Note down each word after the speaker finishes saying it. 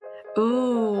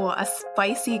Ooh, a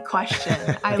spicy question.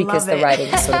 I because love the it. writing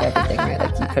is sort of everything, right?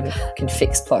 Like you kind of can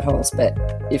fix plot holes, but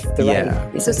if the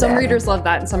writing isn't So some there, readers love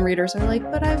that, and some readers are like,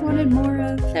 but I wanted more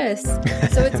of this.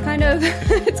 So it's kind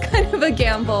of a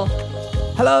gamble.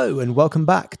 Hello and welcome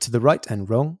back to the Right and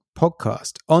Wrong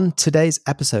podcast. On today's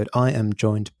episode, I am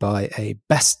joined by a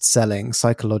best-selling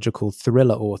psychological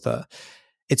thriller author.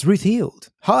 It's Ruth Heald.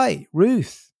 Hi,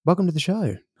 Ruth. Welcome to the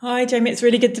show. Hi, Jamie. It's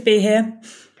really good to be here.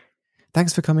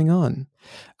 Thanks for coming on.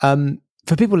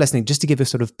 For people listening, just to give a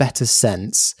sort of better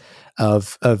sense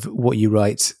of what you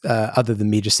write, other than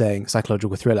me just saying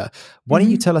psychological thriller, why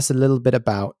don't you tell us a little bit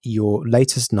about your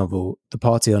latest novel, The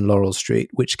Party on Laurel Street,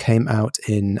 which came out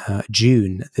in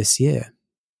June this year?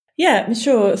 Yeah,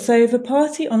 sure. So The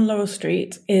Party on Laurel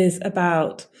Street is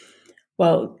about,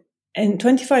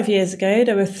 25 years ago,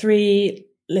 there were 3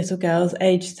 little girls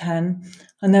aged 10,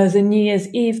 and there was a New Year's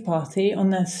Eve party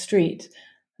on their street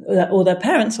that all their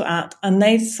parents were at, and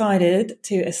they decided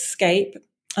to escape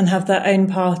and have their own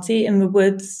party in the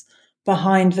woods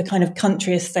behind the kind of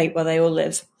country estate where they all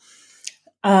live.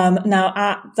 Now,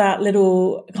 at that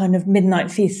little kind of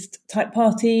midnight feast type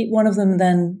party, one of them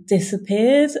then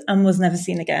disappeared and was never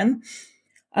seen again.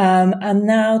 And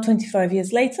now, 25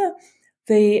 years later,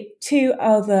 the 2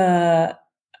 other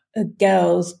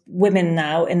girls, women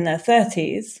now in their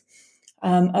 30s,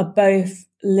 are both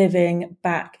living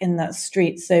back in that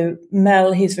street. So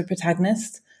Mel, who's the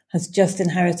protagonist, has just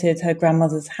inherited her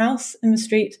grandmother's house in the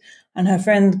street, and her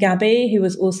friend Gabby, who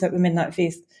was also at the midnight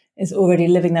feast, is already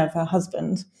living there with her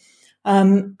husband.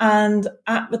 And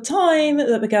at the time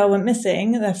that the girl went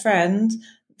missing, their friend,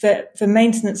 the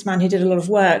maintenance man who did a lot of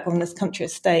work on this country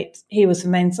estate, he was the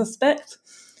main suspect.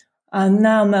 And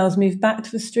now Mel's moved back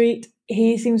to the street.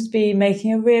 He seems to be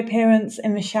making a reappearance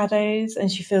in the shadows,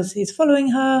 and she feels he's following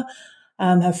her.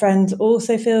 Her friend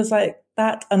also feels like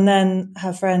that. And then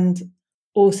her friend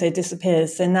also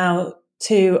disappears. So now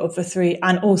 2 of the 3,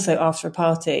 and also after a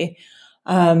party.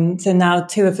 So now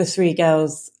 2 of the 3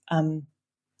 girls are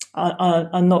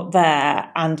not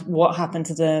there. And what happened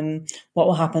to them? What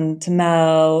will happen to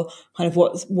Mel? Kind of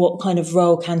what kind of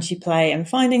role can she play in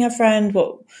finding her friend?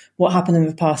 What happened in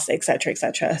the past, et cetera, et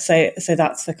cetera. So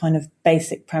that's the kind of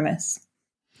basic premise.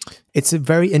 It's a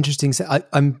very interesting.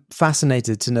 I'm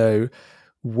fascinated to know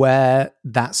where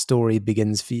that story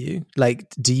begins for you. Like,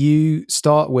 do you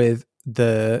start with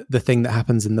the thing that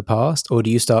happens in the past, or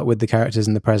do you start with the characters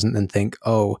in the present and think,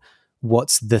 oh,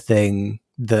 what's the thing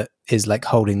that is like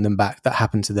holding them back, that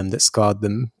happened to them, that scarred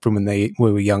them from when they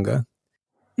were younger?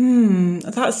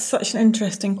 That's such an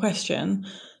interesting question.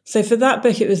 So for that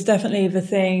book, it was definitely the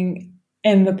thing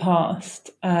in the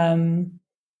past.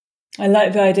 I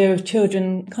like the idea of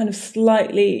children kind of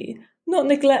slightly not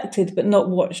neglected, but not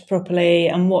watched properly,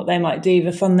 and what they might do,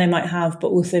 the fun they might have, but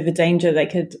also the danger they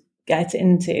could get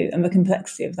into and the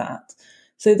complexity of that.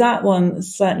 So that one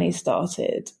certainly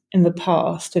started in the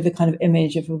past with a kind of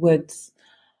image of the woods.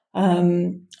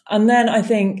 And then I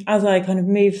think as I kind of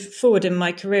move forward in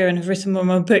my career and have written more and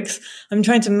more books, I'm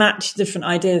trying to match different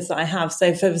ideas that I have.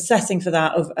 So for the setting for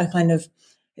that, of a kind of,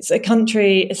 it's a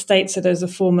country estate, so there's a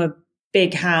former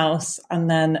big house and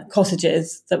then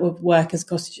cottages that would work as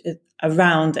cottages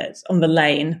around it on the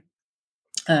lane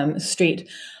street.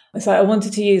 So I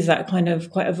wanted to use that kind of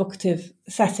quite evocative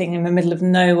setting in the middle of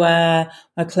nowhere,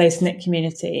 a close-knit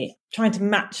community, trying to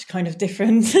match kind of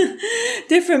different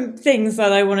things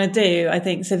that I want to do, I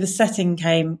think. So the setting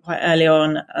came quite early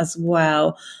on as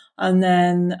well. And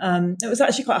then it was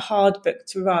actually quite a hard book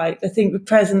to write. I think the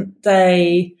present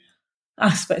day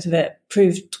aspect of it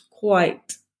proved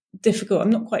quite difficult. I'm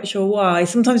not quite sure why.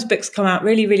 Sometimes books come out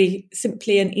really, really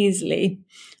simply and easily,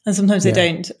 and sometimes they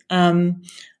don't.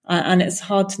 And it's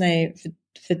hard to know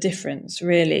the difference,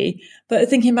 really. But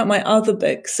thinking about my other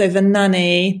books, so The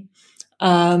Nanny,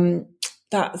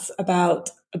 that's about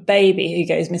a baby who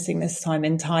goes missing this time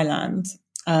in Thailand,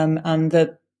 and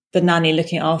the nanny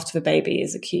looking after the baby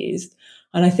is accused.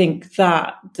 And I think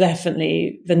that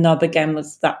definitely the nub again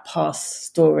was that past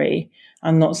story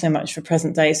and not so much the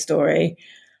present day story.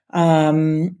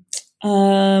 So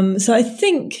I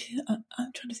think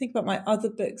I'm trying to think about my other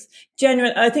books.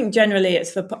 I think generally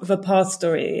it's the past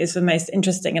story is the most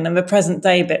interesting, and then the present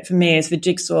day bit for me is the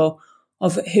jigsaw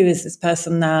of who is this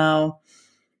person now?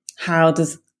 How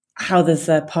does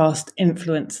their past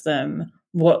influence them?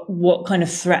 What kind of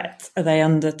threat are they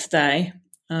under today?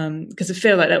 Because I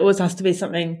feel like there always has to be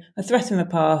a threat in the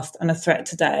past and a threat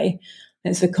today.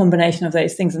 And it's the combination of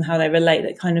those things and how they relate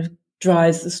that kind of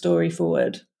drives the story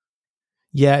forward.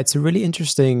 Yeah, it's a really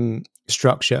interesting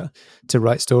structure to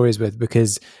write stories with,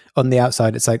 because on the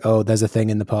outside, it's like, oh, there's a thing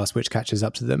in the past which catches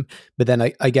up to them. But then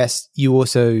I guess you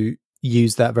also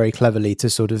use that very cleverly to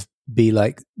sort of be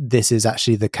like, this is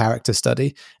actually the character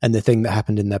study, and the thing that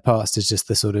happened in their past is just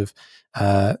the sort of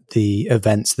the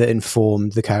events that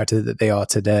informed the character that they are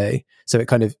today. So it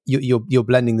kind of you're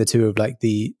blending the two of like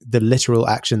the literal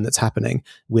action that's happening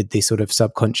with the sort of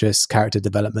subconscious character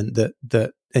development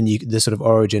that and the sort of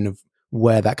origin of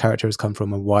where that character has come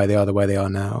from and why they are the way they are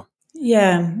now.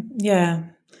 Yeah.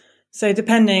 So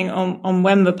depending on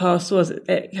when the past was,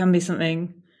 it can be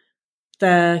something,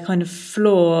 their kind of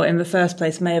flaw in the first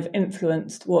place may have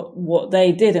influenced what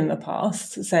they did in the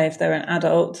past, say if they're an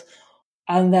adult,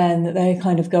 and then they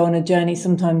kind of go on a journey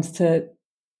sometimes to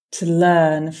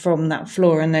learn from that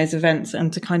flaw in those events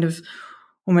and to kind of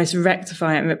almost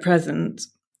rectify it in the present.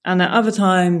 And at other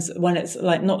times when it's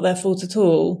like not their fault at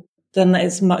all, then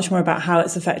it's much more about how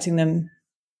it's affecting them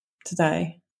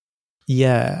today.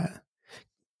 Yeah.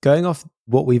 Going off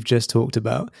what we've just talked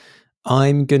about,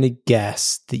 I'm going to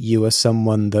guess that you are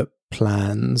someone that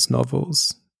plans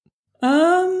novels.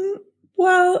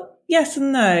 Well, yes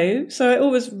and no. So I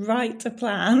always write a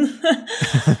plan.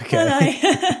 Okay. And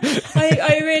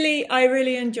I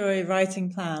really enjoy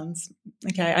writing plans.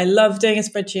 Okay. I love doing a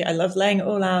spreadsheet. I love laying it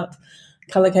all out,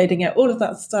 color coding it, all of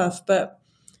that stuff. But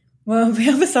well, the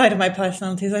other side of my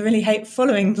personality is I really hate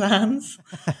following plans.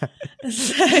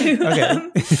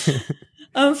 So,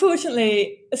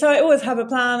 unfortunately, so I always have a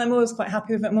plan. I'm always quite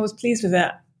happy with it. I'm always pleased with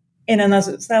it in and as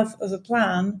itself as a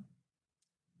plan.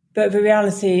 But the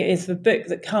reality is the book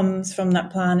that comes from that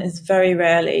plan is very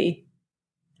rarely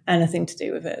anything to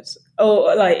do with it.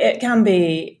 Or like it can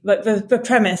be, but the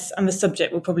premise and the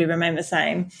subject will probably remain the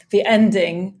same. The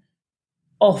ending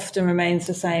often remains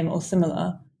the same or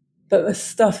similar. But the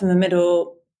stuff in the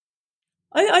middle,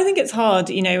 I think it's hard,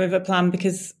 with a plan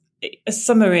because a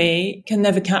summary can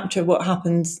never capture what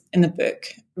happens in the book,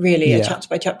 really, a chapter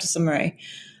by chapter summary.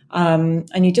 And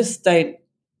you just don't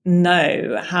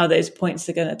know how those points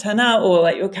are going to turn out, or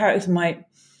like your character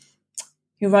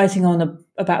you're writing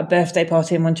about a birthday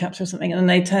party in one chapter or something, and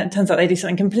then turns out they do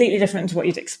something completely different to what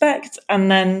you'd expect. And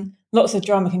then lots of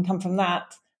drama can come from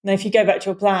that. And if you go back to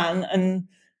your plan and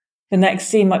the next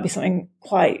scene might be something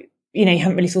quite, you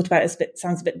haven't really thought about it,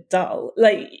 sounds a bit dull.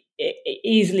 Like it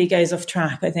easily goes off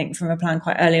track, I think, from a plan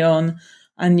quite early on.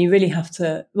 And you really have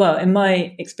to, well, in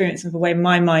my experience of the way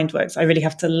my mind works, I really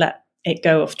have to let it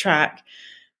go off track.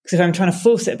 Because if I'm trying to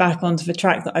force it back onto the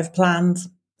track that I've planned,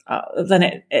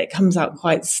 then it comes out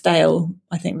quite stale.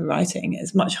 I think the writing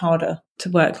is much harder to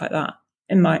work like that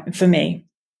for me.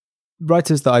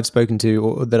 Writers that I've spoken to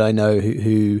or that I know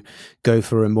who go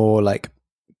for a more like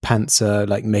pantser,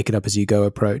 like make it up as you go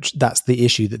approach, that's the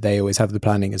issue that they always have the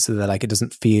planning, is that they're like, it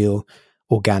doesn't feel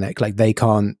organic. Like they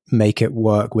can't make it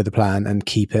work with a plan and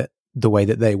keep it the way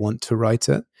that they want to write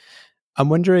it. I'm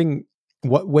wondering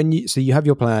so you have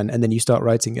your plan and then you start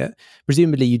writing it.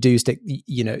 Presumably you do stick,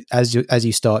 as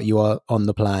you start, you are on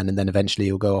the plan and then eventually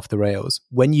you'll go off the rails.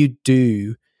 When you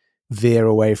do veer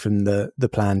away from the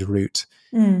planned route,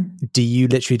 do you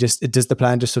literally does the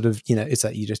plan just sort of, it's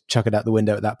like you just chuck it out the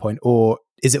window at that point, or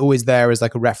is it always there as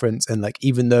like a reference, and like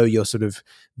even though you're sort of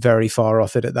very far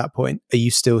off it at that point, are you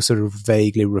still sort of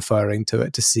vaguely referring to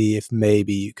it to see if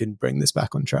maybe you can bring this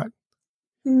back on track?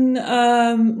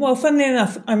 Well, funnily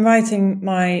enough, I'm writing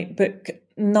my book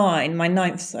 9, my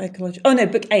 9th psychological... Oh, no,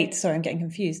 book 8. Sorry, I'm getting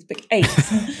confused. Book 8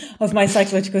 of my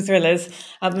psychological thrillers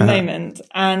at the moment.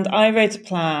 And I wrote a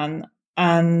plan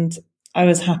and I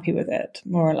was happy with it,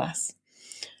 more or less.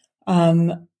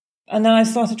 And then I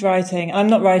started writing. I'm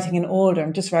not writing in order.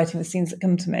 I'm just writing the scenes that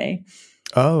come to me.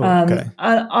 Oh, okay.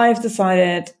 And I've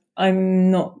decided I'm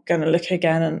not going to look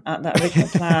again at that original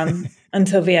plan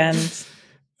until the end.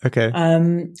 Okay.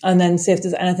 And then see if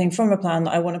there's anything from a plan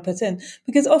that I want to put in.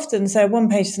 Because often, so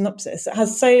 1-page synopsis, it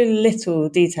has so little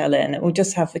detail in, it will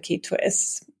just have the key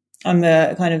twists and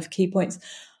the kind of key points.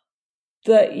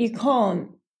 But I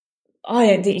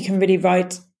don't think you can really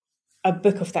write a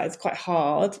book of that. It's quite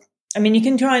hard. I mean, you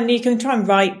can try and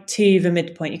write to the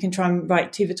midpoint, you can try and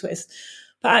write to the twist.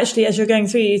 But actually, as you're going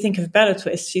through, you think of better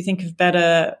twists, you think of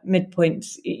better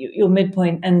midpoints. Your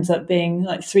midpoint ends up being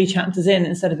like 3 chapters in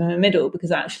instead of in the middle,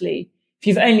 because actually, if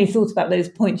you've only thought about those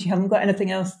points, you haven't got anything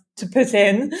else to put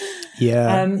in.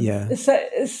 Yeah. So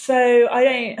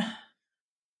I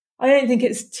don't think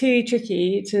it's too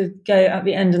tricky to go at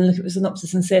the end and look at the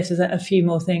synopsis and see if there's a few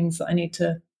more things that I need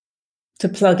to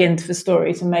plug into the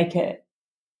story to make it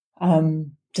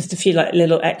just a few like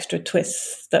little extra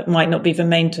twists that might not be the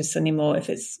main twists anymore. In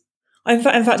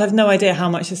fact, I've no idea how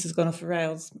much this has gone off the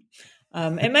rails.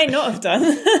 It may not have done,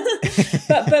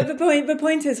 but the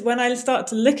point is, when I start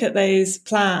to look at those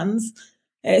plans,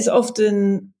 it's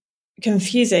often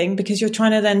confusing because you're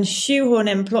trying to then shoehorn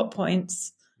in plot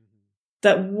points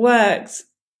that works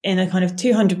in a kind of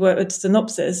 200-word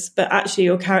synopsis, but actually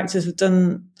your characters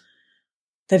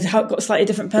they've got slightly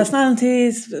different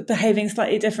personalities, behaving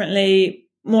slightly differently,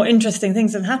 more interesting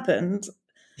things have happened.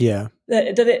 Yeah.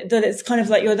 That it's kind of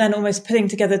like you're then almost putting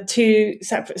together two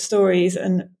separate stories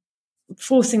and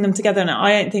forcing them together. And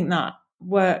I don't think that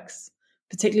works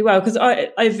particularly well, because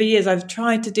over the years I've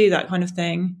tried to do that kind of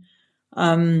thing.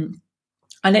 And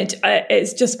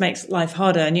it just makes life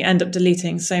harder, and you end up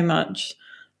deleting so much.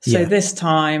 So this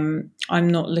time I'm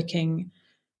not looking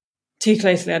too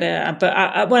closely at it,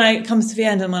 but when it comes to the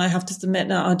end and when I have to submit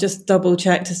that, I'll just double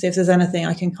check to see if there's anything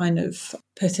I can kind of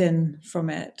put in from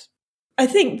it. I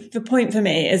think the point for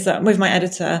me is that with my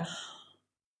editor,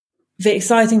 the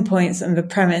exciting points and the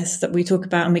premise that we talk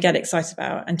about and we get excited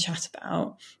about and chat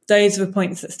about, those are the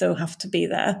points that still have to be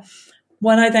there.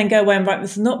 When I then go away and write the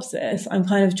synopsis, I'm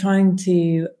kind of trying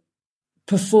to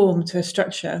perform to a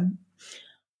structure.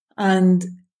 And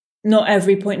not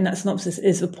every point in that synopsis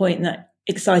is the point that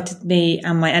excited me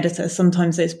and my editor.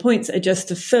 Sometimes those points are just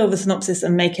to fill the synopsis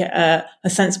and make it a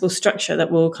sensible structure that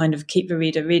will kind of keep the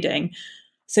reader reading.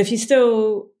 So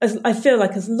I feel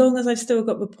like as long as I've still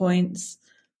got the points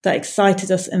that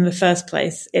excited us in the first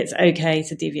place, it's okay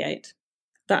to deviate.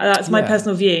 That's my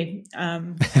personal view. I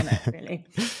don't know, really.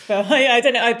 But I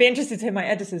don't know. I'd be interested to hear my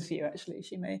editor's view, actually.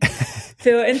 She may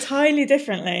feel entirely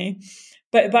differently.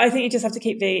 But I think you just have to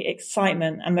keep the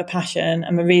excitement and the passion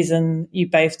and the reason you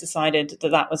both decided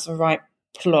that was the right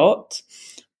plot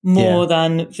more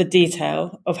than the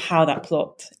detail of how that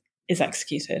plot is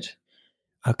executed.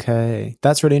 Okay.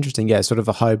 That's really interesting. Yeah, sort of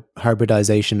a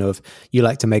hybridization of you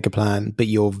like to make a plan, but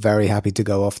you're very happy to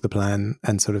go off the plan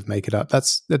and sort of make it up.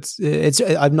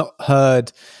 I've not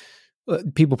heard,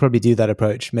 people probably do that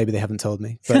approach. Maybe they haven't told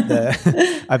me, but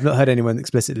I've not heard anyone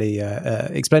explicitly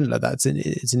explain it like that.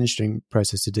 It's an interesting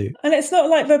process to do. And it's not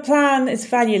like the plan is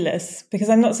valueless, because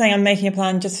I'm not saying I'm making a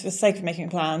plan just for the sake of making a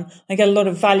plan. I get a lot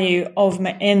of value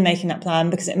in making that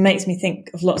plan because it makes me think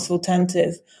of lots of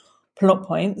alternative plot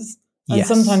points. And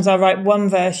sometimes I'll write one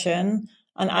version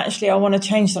and actually I want to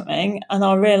change something, and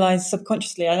I'll realise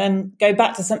subconsciously I then go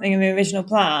back to something in the original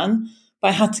plan, but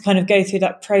I had to kind of go through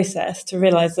that process to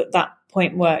realise that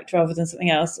point worked rather than something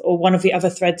else, or one of the other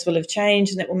threads will have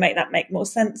changed and it will make more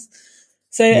sense.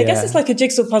 So I guess it's like a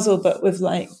jigsaw puzzle, but with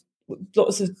like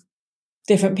lots of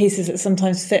different pieces that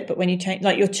sometimes fit. But when you change,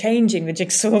 like you're changing the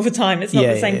jigsaw all the time. It's not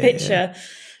the same picture.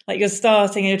 Like you're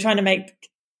starting and you're trying to make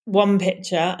one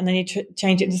picture and then you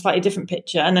change it into a slightly different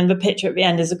picture. And then the picture at the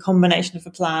end is a combination of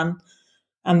the plan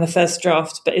and the first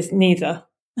draft, but it's neither.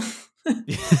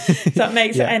 If that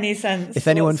makes any sense. If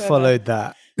anyone followed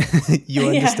that, you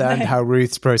understand how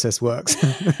Ruth's process works.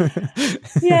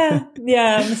 Yeah.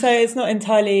 So it's not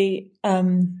entirely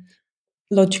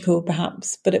logical,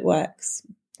 perhaps, but it works.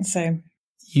 So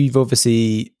you've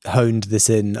obviously honed this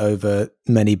in over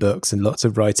many books and lots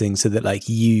of writing so that like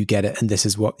you get it and this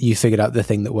is what you figured out, the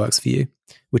thing that works for you,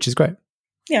 which is great.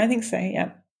 Yeah, I think so.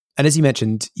 Yeah. And as you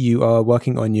mentioned, you are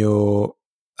working on your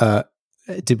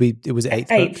it was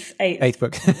eighth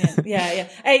book. Yeah.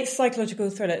 Eighth psychological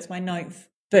thriller. It's my 9th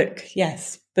book.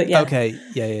 Yes. But yeah. Okay.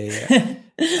 Yeah.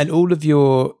 And all of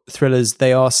your thrillers,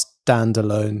 they are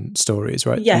standalone stories,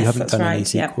 right? Yes, you haven't done any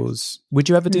sequels. Yeah. Would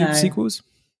you ever do sequels?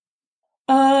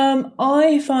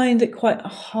 I find it quite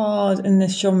hard in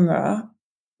this genre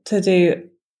to do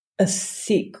a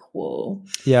sequel.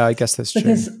 Yeah, I guess that's true.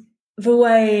 Because the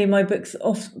way my books,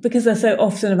 because they're so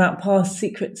often about past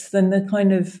secrets, then they're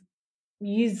kind of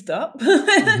used up in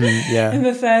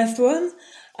the first one.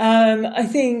 I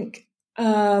think,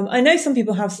 I know some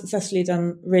people have successfully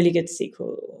done really good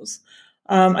sequels.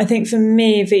 I think for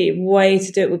me, the way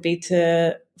to do it would be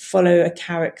to follow a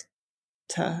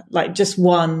character, like just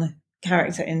one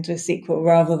character into a sequel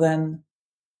rather than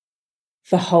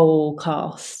the whole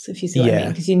cast, if you see what I mean,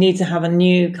 because you need to have a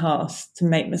new cast to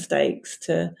make mistakes,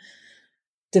 to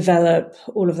develop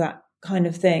all of that kind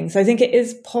of thing. So I think it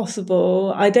is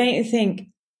possible. I don't think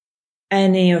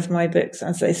any of my books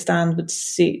as they stand would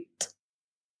suit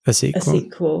a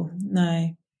sequel.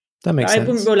 No, that makes sense.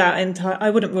 I wouldn't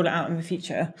rule it out in the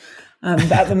future,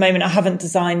 but at the moment I haven't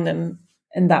designed them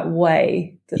in that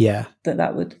way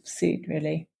that would suit,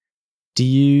 really. Do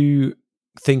you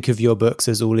think of your books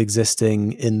as all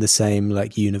existing in the same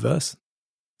like universe?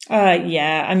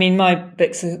 Yeah. I mean, my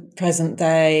books are present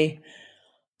day,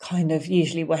 kind of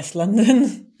usually West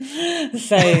London.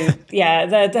 So yeah,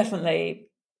 they're definitely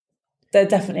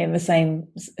in the same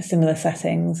similar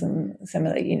settings and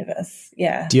similar universe.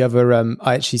 Yeah. Do you ever?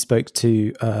 I actually spoke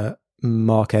to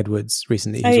Mark Edwards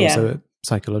recently. He's also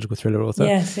psychological thriller author.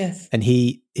 Yes. And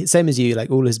he, same as you,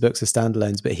 like all his books are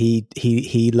standalones, but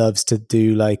he loves to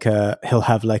do like he'll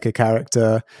have like a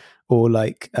character, or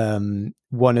like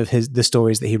one of the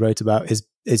stories that he wrote about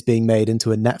is being made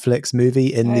into a Netflix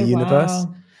movie in the universe.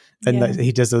 Wow. And like,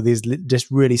 he does all these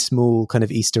just really small kind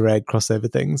of Easter egg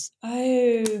crossover things.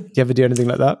 Oh, Do you ever do anything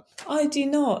like that? I do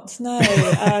not, no.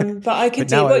 But I could But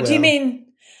do. now I What do you will. mean?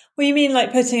 Well, you mean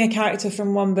like putting a character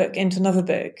from one book into another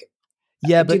book?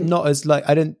 Yeah, but not as like,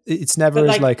 I don't, it's never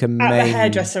But as like a main... at the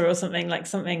hairdresser or something, like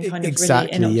something kind of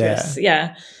Exactly, really innocuous.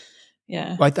 Yeah.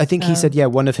 I think he said,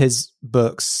 one of his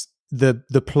books,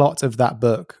 the plot of that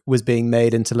book was being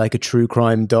made into like a true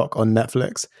crime doc on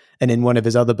Netflix. And in one of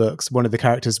his other books, one of the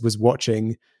characters was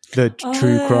watching the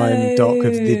true crime doc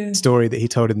of the story that he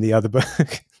told in the other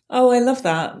book. Oh, I love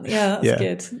that. Yeah, that's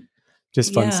good.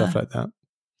 Just fun stuff like that.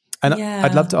 And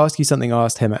I'd love to ask you something I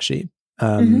asked him actually,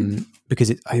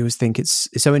 because I always think it's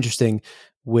so interesting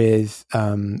with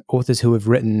authors who have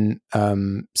written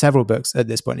several books at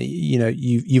this point. You know,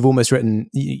 you've almost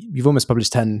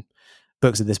published 10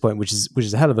 books at this point, which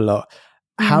is a hell of a lot.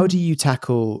 How do you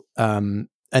tackle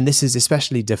and this is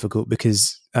especially difficult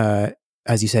because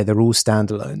as you say, they're all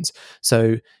standalones.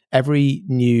 So every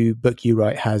new book you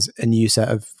write has a new set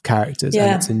of characters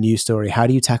and it's a new story. How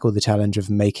do you tackle the challenge of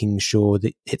making sure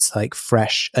that it's like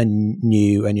fresh and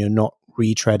new and you're not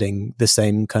retreading the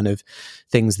same kind of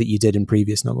things that you did in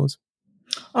previous novels?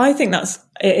 I think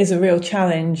it is a real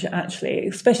challenge, actually,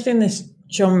 especially in this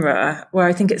genre where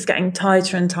I think it's getting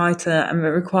tighter and tighter and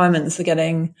the requirements are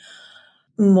getting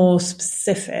more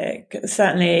specific.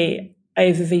 Certainly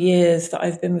over the years that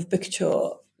I've been with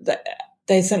Bookouture, that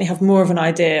they certainly have more of an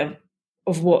idea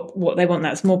of what they want.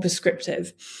 That's more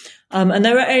prescriptive. And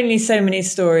there are only so many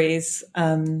stories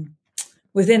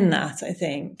within that, I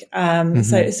think.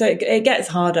 So it gets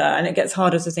harder, and it gets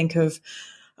harder to think of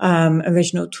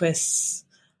original twists.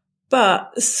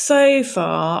 But so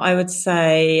far, I would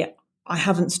say I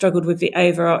haven't struggled with the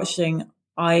overarching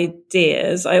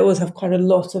ideas. I always have quite a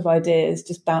lot of ideas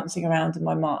just bouncing around in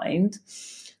my mind.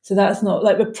 So that's not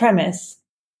like the premise.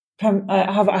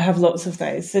 I have lots of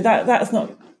those. So that's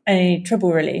not any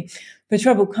trouble really. The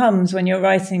trouble comes when you're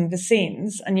writing the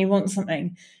scenes and you want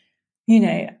something, you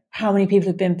know, how many people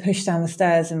have been pushed down the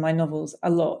stairs in my novels? A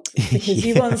lot. Because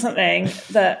you want something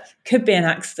that could be an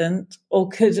accident or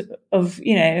could have,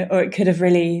 you know, or it could have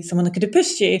really, someone that could have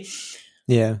pushed you.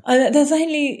 Yeah. There's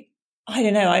only, I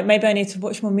don't know, maybe I need to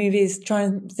watch more movies, try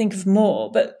and think of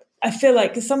more. But I feel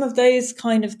like some of those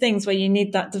kind of things where you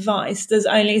need that device, there's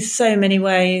only so many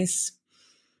ways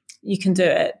you can do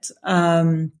it.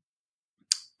 And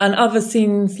other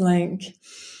scenes, like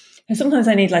sometimes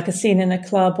I need like a scene in a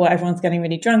club where everyone's getting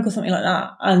really drunk or something like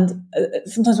that. And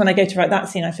sometimes when I go to write that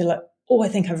scene, I feel like, oh, I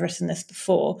think I've written this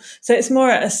before. So it's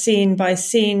more at a scene by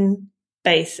scene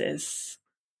basis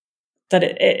that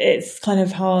it's kind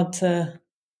of hard to,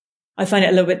 I find it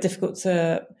a little bit difficult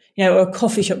to, you know, or a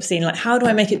coffee shop scene. Like, how do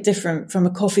I make it different from a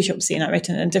coffee shop scene I wrote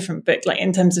in a different book, like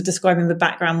in terms of describing the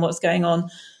background, what's going on?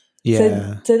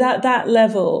 Yeah. So that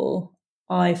level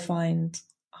I find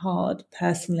hard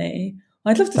personally.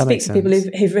 I'd love to speak to people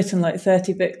who've written like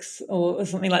 30 books or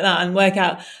something like that and work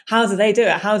out how do they do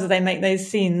it? How do they make those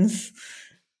scenes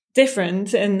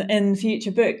different in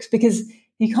future books? Because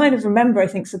you kind of remember, I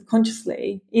think,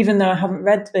 subconsciously, even though I haven't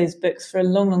read those books for a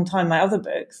long, long time, my other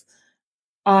books,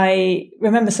 I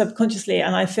remember subconsciously,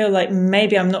 and I feel like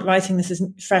maybe I'm not writing this as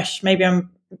fresh. Maybe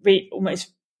I'm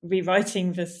almost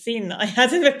rewriting the scene that I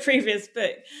had in the previous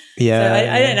book. Yeah.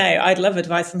 So I don't know. I'd love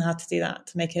advice on how to do that,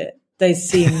 to make it those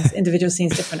scenes, individual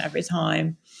scenes, different every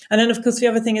time. And then, of course, the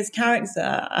other thing is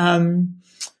character.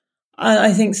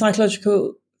 I think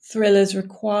psychological thrillers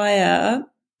require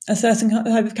a certain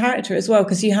type of character as well,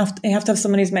 because you have to have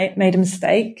someone who's made a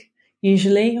mistake,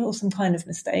 usually, or some kind of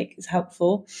mistake is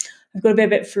helpful. They've got to be a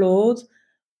bit flawed.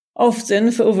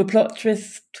 Often, for all the plot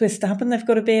twists to happen, they've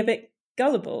got to be a bit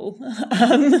gullible.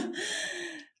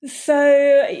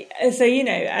 So you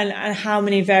know, and how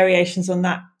many variations on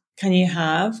that can you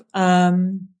have?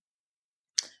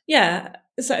 Yeah.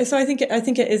 So I think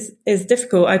it is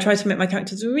difficult. I try to make my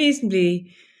characters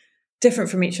reasonably different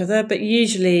from each other, but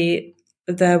usually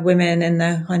they're women in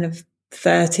their kind of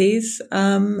 30s,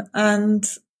 and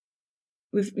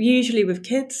usually with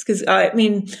kids. Because I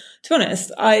mean, to be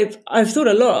honest, I've thought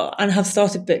a lot and have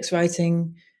started books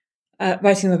writing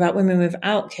them about women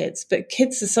without kids, but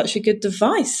kids are such a good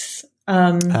device.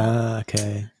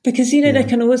 Okay. Because, you know, there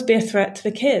can always be a threat to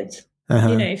the kid. Uh-huh.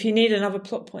 You know, if you need another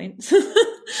plot point,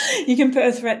 you can put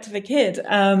a threat to the kid.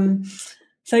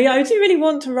 So yeah, I do really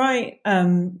want to write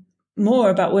more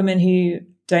about women who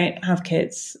don't have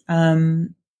kids.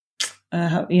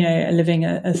 living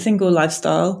a single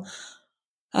lifestyle.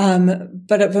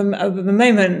 But at the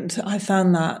moment, I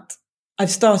found that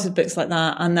I've started books like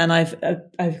that, and then I've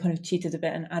kind of cheated a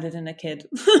bit and added in a kid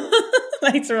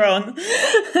later on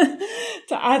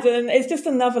to add in. It's just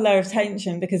another layer of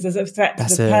tension because there's a threat to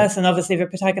the person, obviously the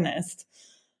protagonist.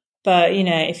 But,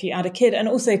 if you add a kid, and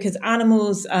also because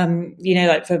animals, like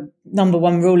the number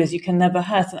one rule is you can never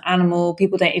hurt an animal.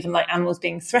 People don't even like animals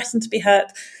being threatened to be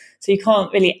hurt. So you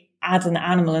can't really add an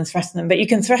animal and threaten them, but you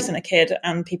can threaten a kid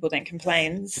and people don't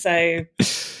complain. So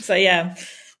yeah.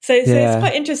 So it's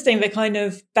quite interesting, the kind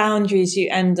of boundaries you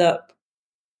end up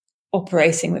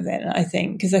operating within, I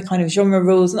think, because they're kind of genre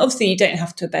rules. And obviously you don't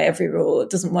have to obey every rule. It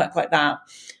doesn't work like that.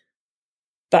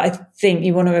 But I think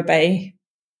you want to obey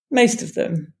most of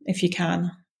them if you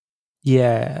can.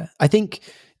 Yeah, I think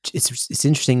it's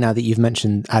interesting now that you've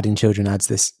mentioned adding children adds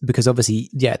this, because obviously,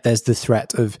 there's the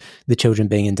threat of the children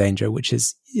being in danger, which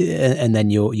is, and then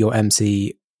your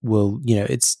MC will,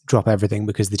 it's drop everything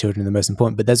because the children are the most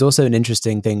important. But there's also an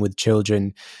interesting thing with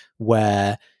children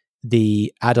where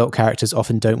the adult characters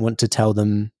often don't want to tell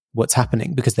them what's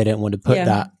happening because they don't want to put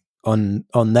that on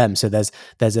them. So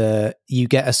you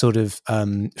get a sort of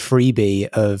freebie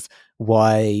of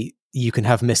why you can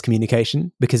have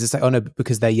miscommunication, because it's like,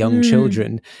 because they're young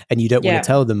children and you don't want to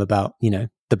tell them about,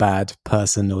 the bad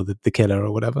person or the killer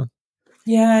or whatever.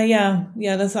 Yeah.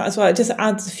 That's why it just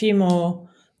adds a few more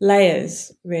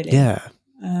layers, really. Yeah.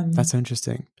 That's so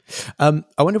interesting. I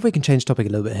wonder if we can change topic a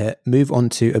little bit here, move on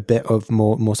to a bit of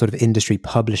more sort of industry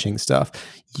publishing stuff.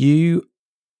 You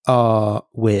are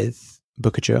with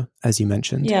Bookouture, as you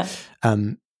mentioned. Yeah.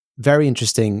 Very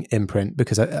interesting imprint,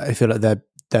 because I feel like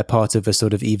they're part of a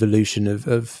sort of evolution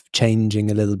of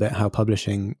changing a little bit how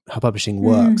publishing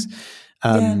works.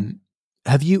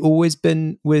 Have you always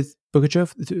been with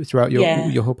Bookouture throughout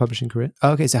your whole publishing career?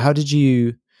 Okay, so how did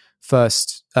you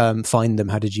first find them?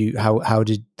 How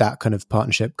did that kind of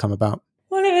partnership come about?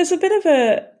 Well, it was a bit of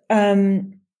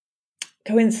a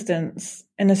coincidence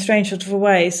in a strange sort of a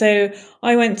way. So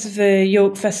I went to the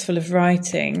York Festival of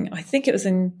Writing, I think it was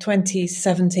in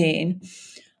 2017,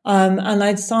 and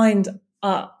I'd signed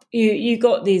up. You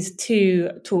got these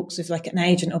 2 talks with like an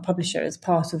agent or publisher as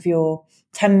part of your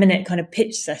 10-minute kind of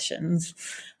pitch sessions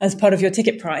as part of your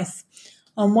ticket price.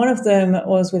 And one of them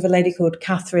was with a lady called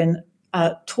Catherine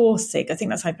Torsig, I think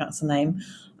that's how you pronounce the name.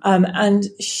 And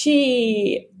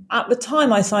she, at the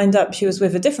time I signed up, she was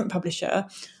with a different publisher,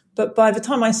 but by the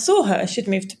time I saw her, she'd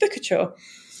moved to Bookouture.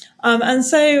 And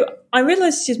so I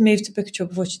realised she'd moved to Bookouture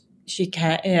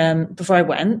before I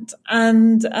went,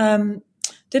 and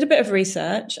did a bit of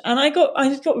research, and I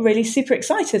just got really super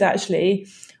excited actually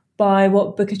by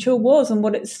what Bookouture was and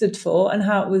what it stood for and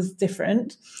how it was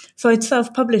different. So I'd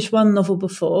self-published one novel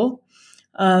before,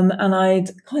 and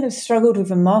I'd kind of struggled with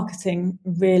the marketing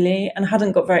really, and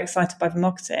hadn't got very excited by the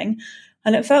marketing.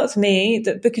 And it felt to me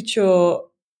that Bookouture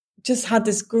just had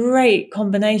this great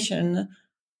combination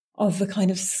of the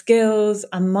kind of skills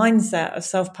and mindset of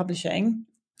self-publishing,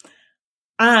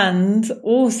 and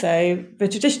also the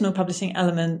traditional publishing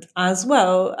element as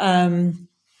well,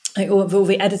 like all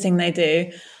the editing they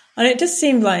do. And it just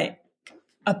seemed like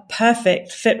a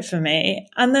perfect fit for me.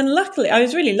 And then luckily, I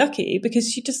was really lucky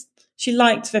because she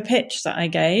liked the pitch that I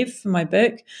gave for my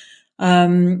book. Her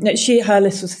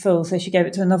list was full, so she gave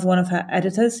it to another one of her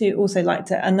editors who also liked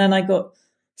it. And then I got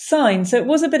signed. So it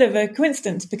was a bit of a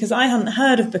coincidence because I hadn't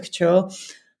heard of Bookouture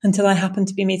until I happened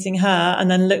to be meeting her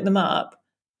and then looked them up.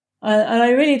 And I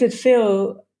really did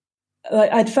feel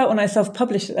like I'd felt when I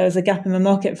self-published that there was a gap in the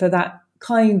market for that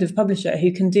kind of publisher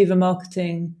who can do the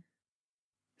marketing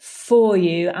for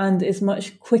you and is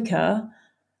much quicker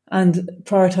and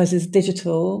prioritizes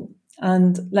digital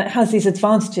and has these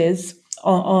advantages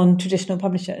on traditional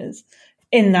publishers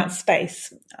in that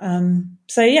space.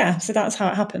 So that's how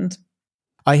it happened.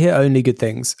 I hear only good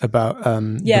things about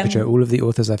Bookouture. All of the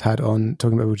authors I've had on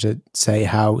talking about Bookouture say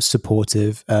how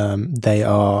supportive they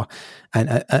are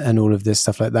and all of this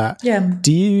stuff like that. Yeah.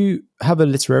 Do you have a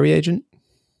literary agent?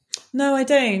 No, I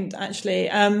don't actually.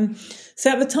 So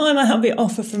at the time I had the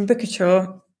offer from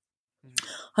Bookouture,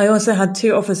 I also had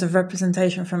 2 offers of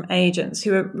representation from agents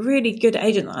who were really good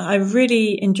agents. I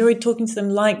really enjoyed talking to them,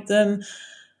 liked them.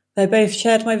 They both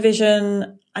shared my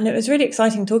vision, and it was really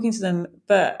exciting talking to them.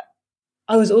 But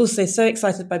I was also so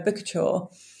excited by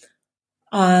Bookouture,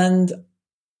 and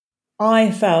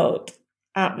I felt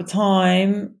at the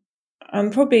time,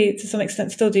 and probably to some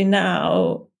extent still do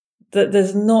now, that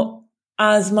there's not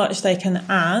as much they can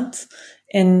add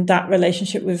in that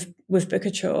relationship with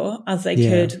Bookouture as they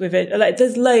could with it. Like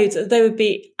there's loads. They would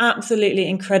be absolutely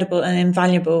incredible and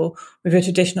invaluable with a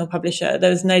traditional publisher. There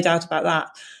was no doubt about that.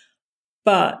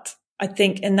 But I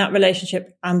think in that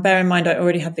relationship, and bear in mind, I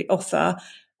already had the offer,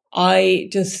 I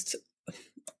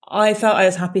felt I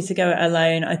was happy to go it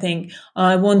alone. I think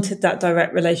I wanted that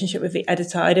direct relationship with the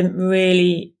editor. I didn't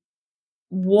really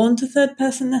want a third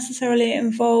person necessarily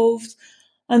involved.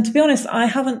 And to be honest,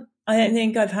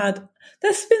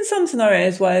 there's been some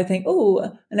scenarios where I think,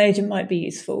 oh, an agent might be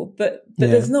useful, but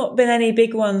there's not been any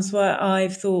big ones where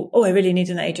I've thought, oh, I really need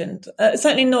an agent.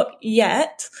 Certainly not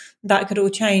yet. That could all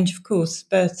change, of course.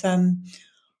 But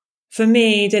for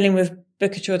me, dealing with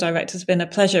book tour directors has been a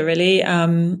pleasure, really.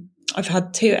 I've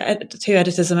had two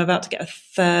editors. I'm about to get a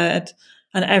third,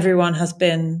 and everyone has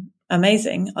been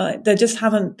amazing. There just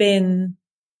haven't been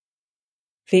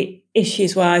the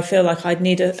issues where I feel like I'd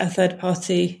need a third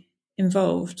party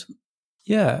involved.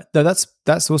 Yeah, no,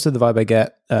 that's also the vibe I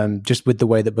get, just with the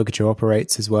way that Bookatcher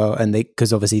operates as well, and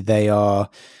because obviously they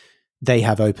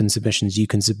have open submissions. You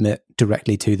can submit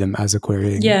directly to them as a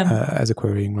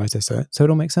querying writer. So it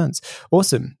all makes sense.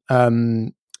 Awesome.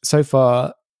 So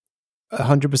far,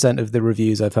 100% of the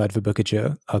reviews I've heard for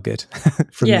Bookatcher are good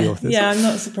from the authors. Yeah, I'm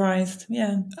not surprised.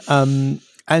 Yeah.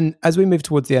 And as we move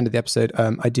towards the end of the episode,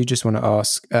 I do just want to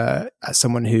ask, as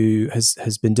someone who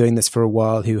has been doing this for a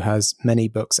while, who has many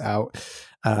books out,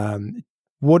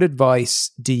 what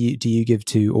advice do you give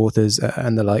to authors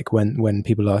and the like when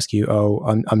people ask you, "Oh,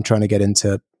 I'm trying to get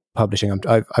into publishing.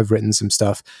 I've written some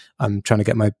stuff. I'm trying to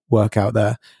get my work out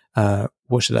there.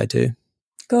 What should I do?"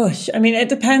 Gosh, I mean, it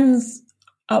depends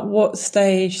at what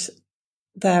stage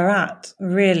they're at,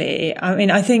 really. I mean,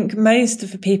 I think most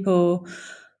of the people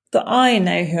that I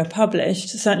know who are published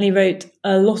certainly wrote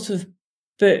a lot of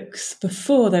books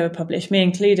before they were published, me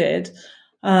included.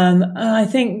 And I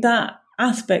think that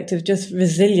aspect of just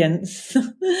resilience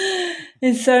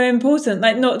is so important.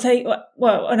 Like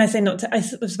when I say I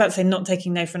was about to say not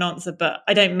taking no for an answer, but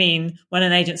I don't mean when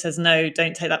an agent says no,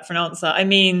 don't take that for an answer. I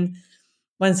mean,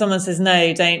 when someone says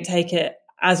no, don't take it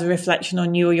as a reflection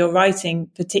on you or your writing,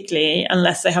 particularly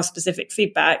unless they have specific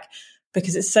feedback,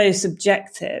 because it's so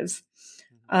subjective.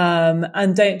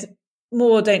 And don't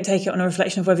take it on a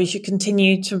reflection of whether you should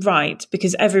continue to write,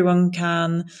 because everyone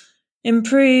can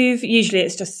improve. Usually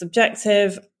it's just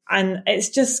subjective, and it's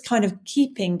just kind of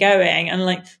keeping going and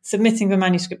like submitting the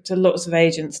manuscript to lots of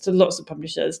agents, to lots of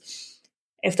publishers.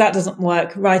 If that doesn't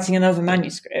work, writing another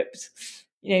manuscript,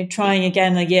 trying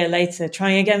again a year later,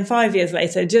 trying again 5 years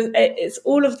later. It's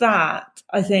all of that,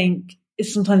 I think,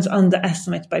 is sometimes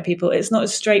underestimated by people. It's not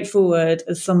as straightforward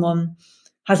as someone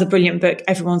has a brilliant book,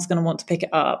 everyone's going to want to pick it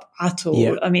up at all.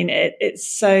 Yeah. I mean, it's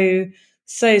so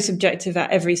subjective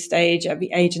at every stage, at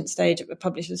the agent stage, at the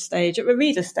publisher stage, at the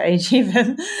reader stage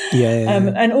even.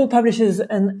 And all publishers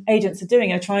and agents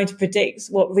are trying to predict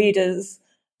what readers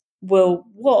will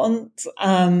want.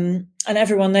 And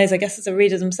everyone knows, I guess, as a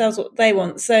reader themselves, what they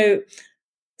want. So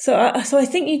I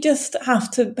think you just have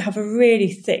to have a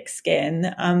really thick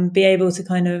skin and be able to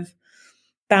kind of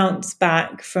bounce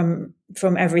back from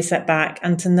every setback,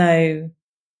 and to know,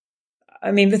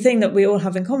 I mean, the thing that we all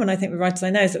have in common, I think, the writers I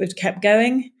know, is that we've kept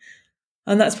going,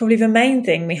 and that's probably the main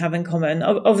thing we have in common.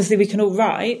 Obviously we can all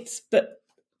write, but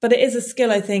it is a skill,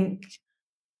 I think,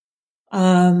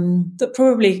 that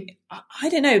probably, I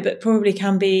don't know, but probably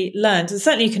can be learned. And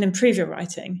certainly you can improve your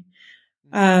writing.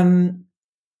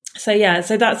 So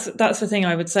that's the thing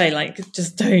I would say, like,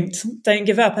 just don't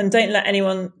give up, and don't let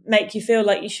anyone make you feel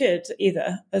like you should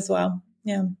either as well.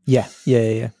 Yeah.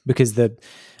 Because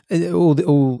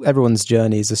everyone's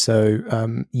journeys are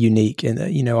so unique.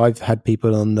 And I've had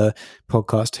people on the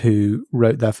podcast who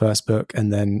wrote their first book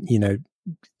and then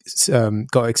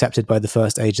got accepted by the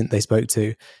first agent they spoke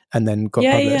to and then got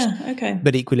published. Okay.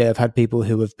 But equally, I've had people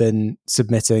who have been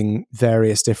submitting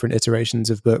various different iterations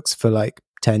of books for like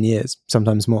 10 years,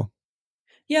 sometimes more.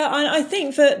 Yeah, I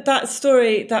think that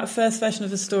story, that first version of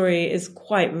the story, is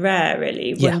quite rare,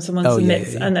 really, when someone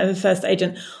submits and the first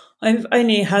agent. I've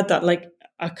only had that like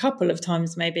a couple of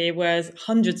times maybe, whereas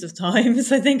hundreds of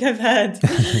times I think I've had,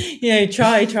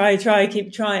 try,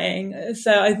 keep trying.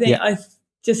 So I think I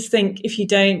just think if you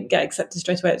don't get accepted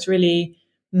straight away, it's really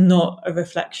not a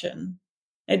reflection.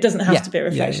 It doesn't have to be a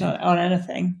reflection on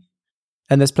anything.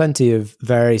 And there's plenty of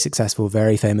very successful,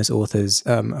 very famous authors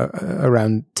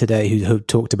around today who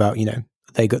talked about,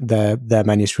 they got their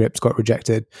manuscripts got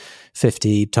rejected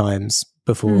 50 times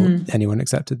before anyone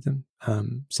accepted them.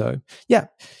 So you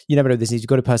never know this needs. You've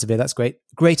got to persevere. That's great.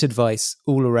 Great advice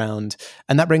all around.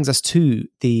 And that brings us to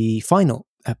the final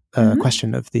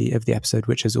question of the episode,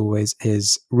 which as always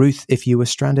is, Ruth, if you were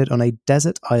stranded on a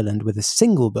desert island with a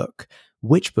single book,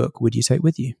 which book would you take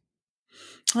with you?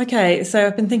 Okay, so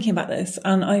I've been thinking about this,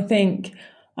 and I think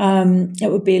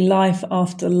It would be Life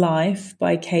After Life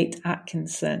by Kate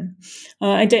Atkinson.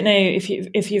 I don't know if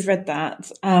you've read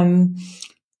that,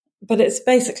 but it's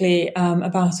basically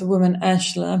about a woman,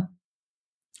 Ursula,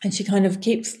 and she kind of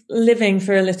keeps living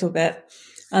for a little bit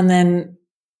and then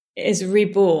is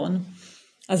reborn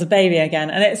as a baby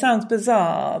again. And it sounds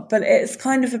bizarre, but it's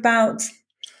kind of about,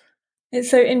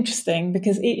 it's so interesting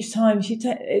because each time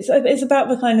it's about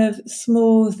the kind of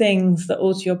small things that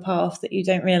alter your path that you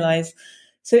don't realize.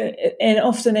 So, and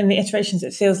often in the iterations,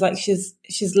 it feels like she's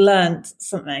learnt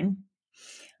something.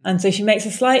 And so she makes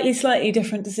a slightly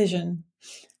different decision,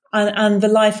 and the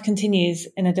life continues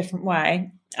in a different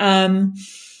way.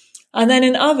 And then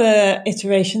in other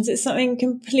iterations, it's something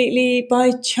completely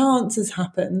by chance has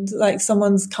happened. Like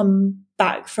someone's come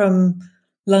back from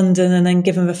London and then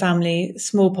given the family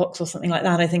smallpox or something like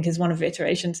that, I think is one of the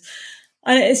iterations.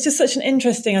 And it's just such an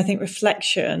interesting, I think,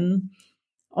 reflection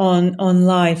on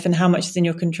life and how much is in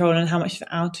your control and how much is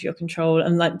out of your control,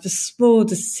 and like the small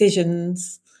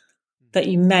decisions that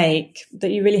you make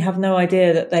that you really have no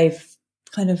idea that they've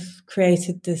kind of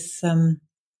created this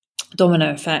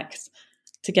domino effect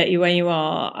to get you where you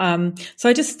are. So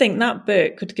I just think that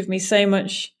book could give me so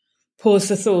much pause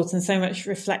for thought and so much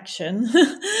reflection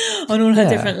on all her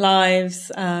different lives.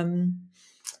 So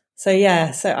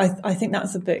I think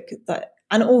that's a book that,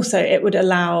 and also it would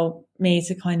allow me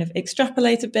to kind of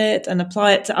extrapolate a bit and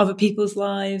apply it to other people's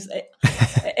lives.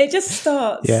 It just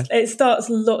starts, it starts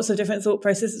lots of different thought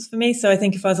processes for me. So I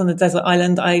think if I was on a desert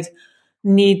island, I'd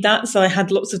need that. So I had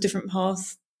lots of different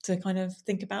paths to kind of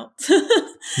think about.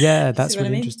 Yeah, that's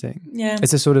really interesting. Yeah.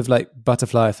 It's a sort of like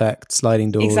butterfly effect,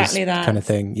 sliding doors exactly that kind of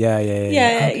thing. Yeah.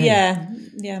 Yeah.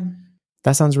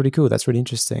 That sounds really cool. That's really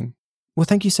interesting. Well,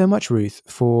 thank you so much, Ruth,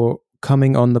 for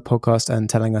coming on the podcast and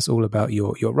telling us all about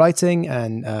your writing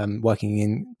and working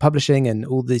in publishing and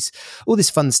all this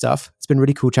fun stuff. It's been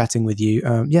really cool chatting with you.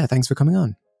 Thanks for coming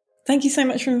on. Thank you so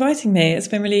much for inviting me. It's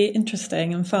been really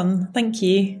interesting and fun. Thank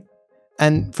you.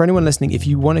 And for anyone listening, if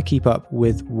you want to keep up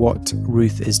with what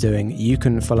Ruth is doing, you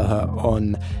can follow her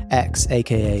on X,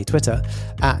 aka Twitter,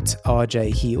 at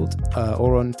RJ Heald,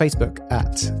 or on Facebook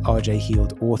at RJ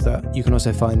Heald Author. You can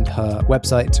also find her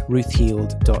website,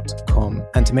 ruthheald.com.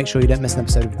 And to make sure you don't miss an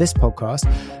episode of this podcast,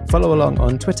 follow along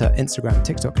on Twitter, Instagram,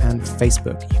 TikTok, and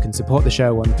Facebook. You can support the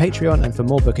show on Patreon, and for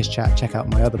more bookish chat, check out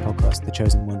my other podcast, The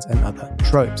Chosen Ones and Other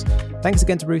Tropes. Thanks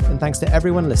again to Ruth, and thanks to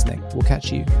everyone listening. We'll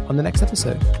catch you on the next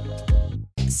episode.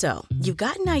 So, you've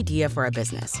got an idea for a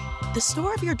business. The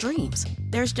store of your dreams.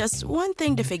 There's just one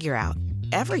thing to figure out.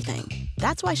 Everything.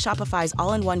 That's why Shopify's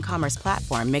all-in-one commerce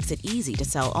platform makes it easy to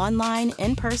sell online,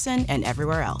 in person, and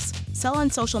everywhere else. Sell on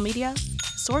social media,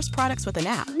 source products with an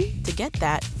app to get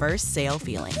that first sale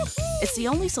feeling. It's the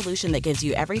only solution that gives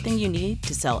you everything you need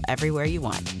to sell everywhere you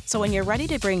want. So when you're ready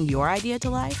to bring your idea to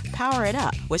life, power it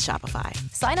up with Shopify.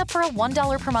 Sign up for a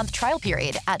 $1 per month trial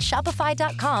period at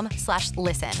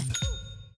shopify.com/listen.